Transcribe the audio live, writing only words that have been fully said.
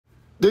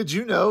Did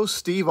you know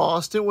Steve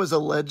Austin was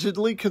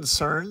allegedly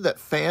concerned that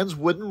fans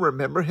wouldn't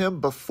remember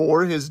him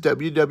before his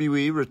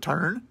WWE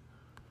return?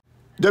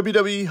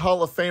 WWE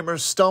Hall of Famer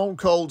Stone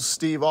Cold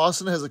Steve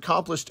Austin has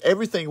accomplished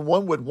everything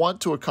one would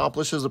want to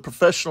accomplish as a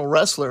professional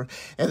wrestler,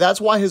 and that's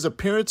why his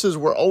appearances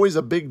were always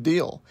a big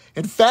deal.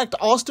 In fact,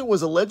 Austin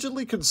was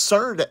allegedly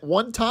concerned at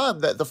one time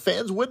that the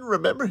fans wouldn't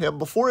remember him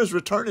before his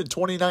return in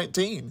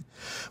 2019.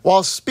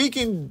 While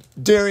speaking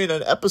during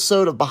an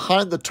episode of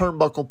Behind the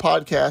Turnbuckle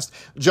podcast,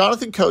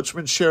 Jonathan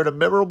Coachman shared a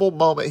memorable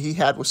moment he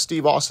had with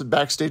Steve Austin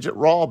backstage at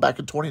Raw back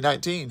in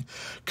 2019.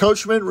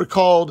 Coachman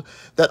recalled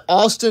that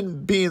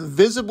Austin being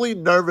visibly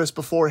nervous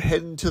before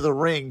heading to the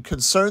ring,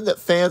 concerned that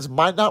fans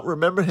might not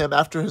remember him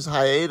after his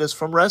hiatus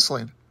from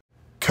wrestling.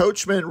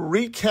 Coachman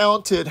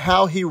recounted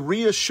how he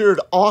reassured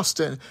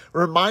Austin,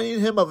 reminding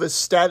him of his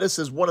status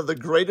as one of the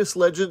greatest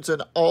legends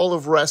in all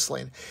of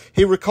wrestling.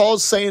 He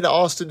recalls saying to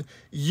Austin,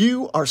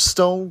 "You are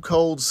Stone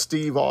Cold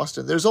Steve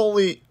Austin. There's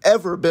only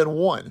ever been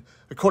one."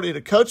 According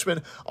to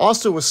Coachman,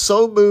 Austin was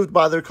so moved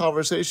by their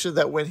conversation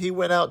that when he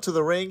went out to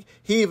the ring,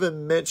 he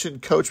even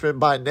mentioned Coachman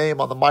by name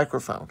on the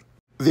microphone.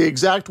 The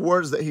exact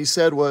words that he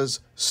said was,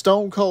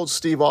 "Stone Cold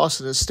Steve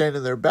Austin is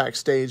standing there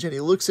backstage, and he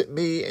looks at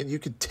me, and you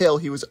could tell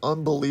he was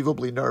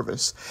unbelievably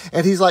nervous.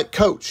 And he's like,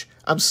 'Coach,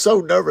 I'm so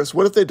nervous.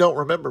 What if they don't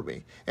remember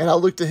me?' And I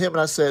looked at him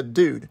and I said,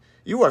 'Dude,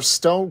 you are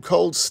Stone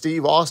Cold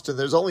Steve Austin.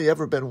 There's only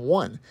ever been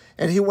one.'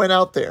 And he went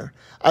out there.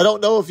 I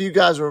don't know if you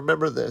guys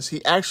remember this.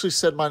 He actually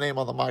said my name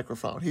on the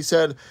microphone. He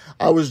said,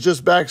 'I was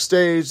just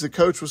backstage. The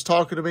coach was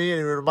talking to me, and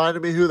he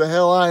reminded me who the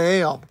hell I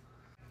am.'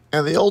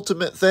 And the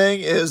ultimate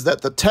thing is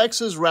that the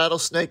Texas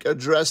Rattlesnake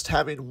addressed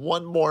having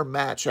one more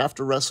match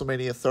after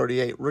WrestleMania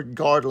 38.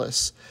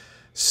 Regardless,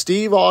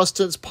 Steve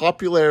Austin's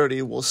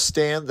popularity will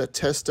stand the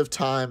test of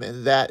time,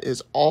 and that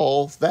is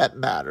all that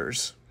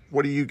matters.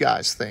 What do you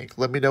guys think?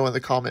 Let me know in the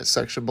comments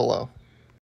section below.